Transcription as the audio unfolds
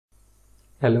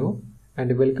Hello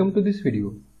and welcome to this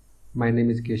video. My name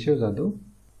is Keshav Jadhav,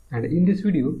 and in this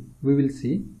video we will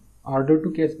see order to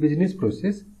cash business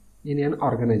process in an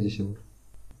organization.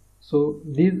 So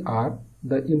these are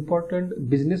the important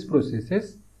business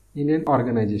processes in an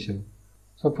organization.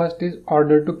 So first is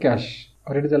order to cash,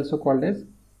 or it is also called as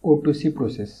O2C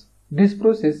process. This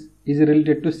process is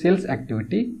related to sales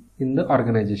activity in the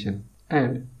organization,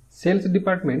 and sales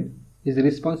department is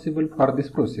responsible for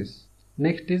this process.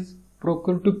 Next is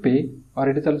Procure to pay, or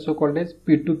it is also called as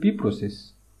P2P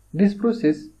process. This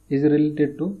process is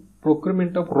related to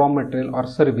procurement of raw material or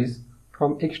service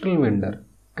from external vendor,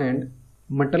 and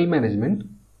material management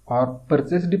or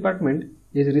purchase department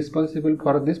is responsible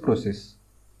for this process.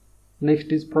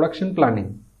 Next is production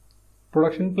planning.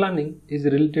 Production planning is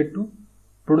related to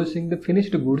producing the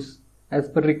finished goods as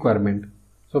per requirement.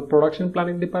 So production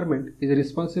planning department is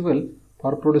responsible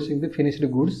for producing the finished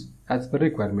goods as per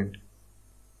requirement.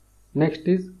 Next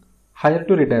is hire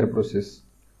to retire process,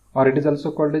 or it is also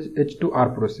called as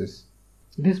H2R process.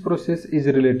 This process is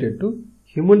related to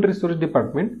human resource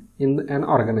department in an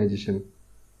organization.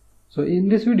 So in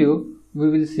this video we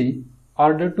will see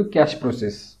order to cash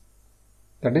process,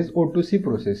 that is O2C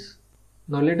process.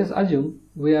 Now let us assume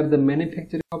we are the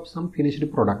manufacturer of some finished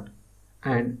product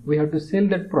and we have to sell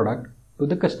that product to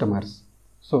the customers.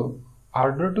 So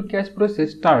order to cash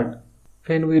process start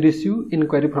when we receive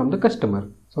inquiry from the customer.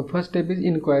 So first step is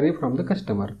inquiry from the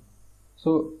customer.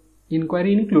 So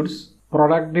inquiry includes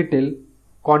product detail,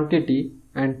 quantity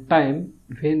and time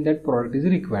when that product is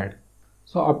required.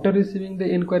 So after receiving the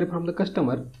inquiry from the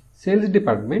customer, sales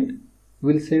department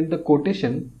will send the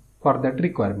quotation for that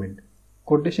requirement.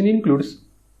 Quotation includes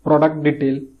product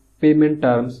detail, payment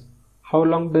terms, how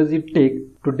long does it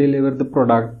take to deliver the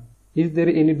product, is there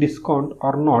any discount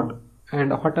or not,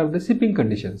 and what are the shipping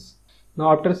conditions.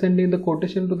 Now after sending the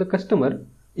quotation to the customer,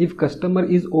 if customer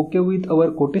is okay with our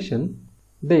quotation,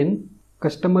 then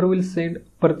customer will send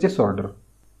purchase order,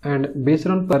 and based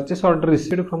on purchase order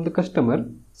received from the customer,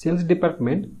 sales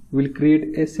department will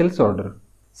create a sales order.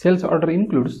 Sales order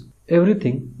includes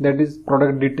everything, that is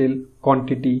product detail,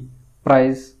 quantity,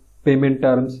 price, payment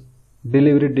terms,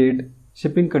 delivery date,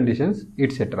 shipping conditions,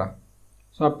 etc.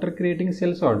 So after creating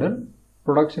sales order,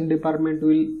 production department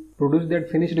will produce that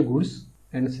finished goods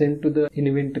and send to the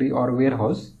inventory or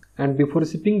warehouse, and before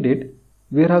shipping date,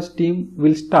 warehouse team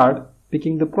will start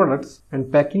picking the products and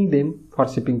packing them for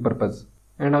shipping purpose,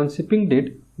 and on shipping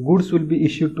date goods will be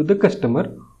issued to the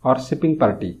customer or shipping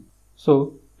party.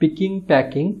 So picking,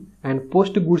 packing and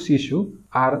post goods issue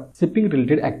are shipping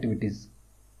related activities.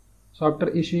 So after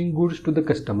issuing goods to the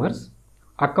customers,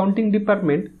 accounting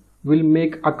department will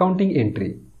make accounting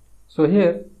entry. So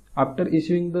here after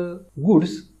issuing the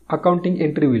goods, accounting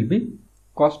entry will be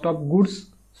cost of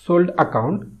goods sold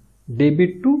account,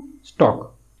 debit to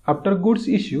stock. After goods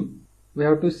issue, we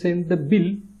have to send the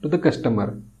bill to the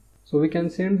customer. So we can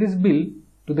send this bill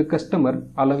to the customer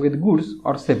along with goods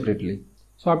or separately.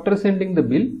 So after sending the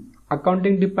bill,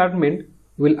 accounting department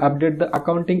will update the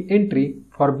accounting entry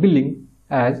for billing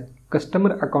as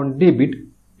customer account debit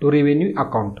to revenue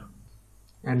account.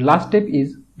 And last step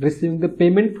is receiving the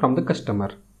payment from the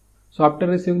customer. So after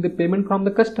receiving the payment from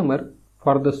the customer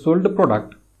for the sold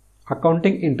product,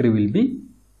 accounting entry will be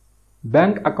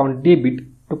bank account debit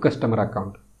to customer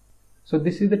account. So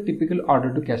this is the typical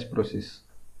order to cash process.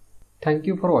 Thank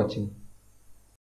you for watching.